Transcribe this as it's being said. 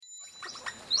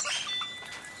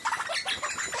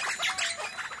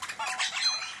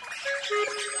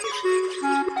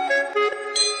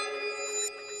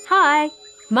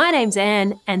My name's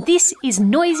Anne, and this is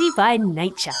Noisy by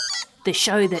Nature, the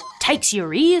show that takes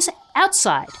your ears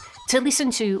outside to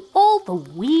listen to all the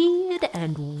weird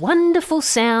and wonderful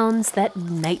sounds that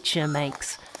nature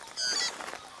makes.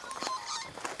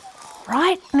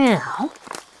 Right now,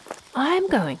 I'm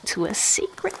going to a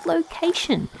secret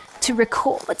location to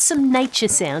record some nature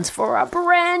sounds for a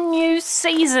brand new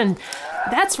season.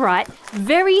 That's right,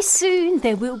 very soon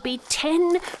there will be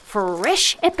 10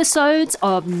 fresh episodes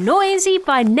of Noisy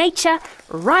by Nature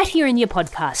right here in your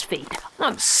podcast feed.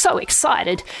 I'm so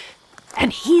excited.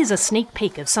 And here's a sneak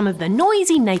peek of some of the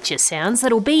noisy nature sounds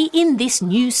that'll be in this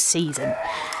new season.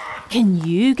 Can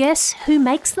you guess who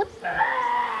makes them?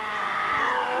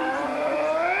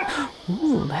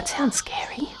 Ooh, that sounds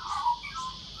scary.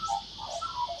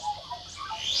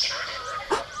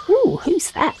 Ooh,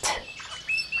 who's that?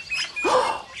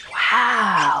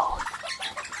 Wow!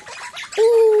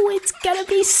 Ooh, it's gonna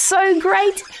be so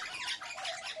great!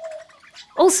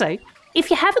 Also, if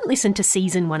you haven't listened to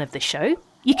season 1 of the show,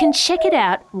 you can check it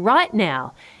out right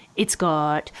now. It's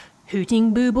got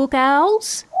hooting boobook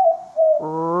owls,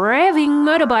 revving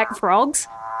motorbike frogs,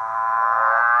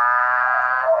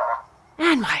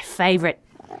 and my favourite,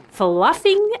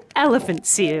 fluffing elephant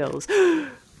seals.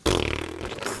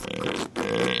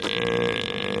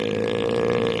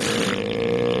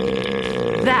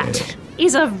 That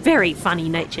is a very funny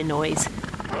nature noise.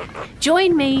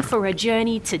 Join me for a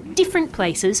journey to different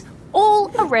places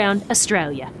all around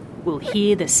Australia. We'll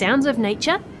hear the sounds of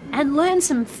nature and learn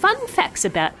some fun facts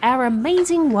about our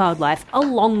amazing wildlife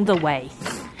along the way.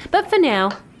 But for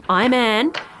now, I'm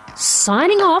Anne,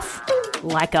 signing off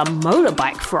like a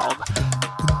motorbike frog.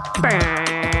 Burn.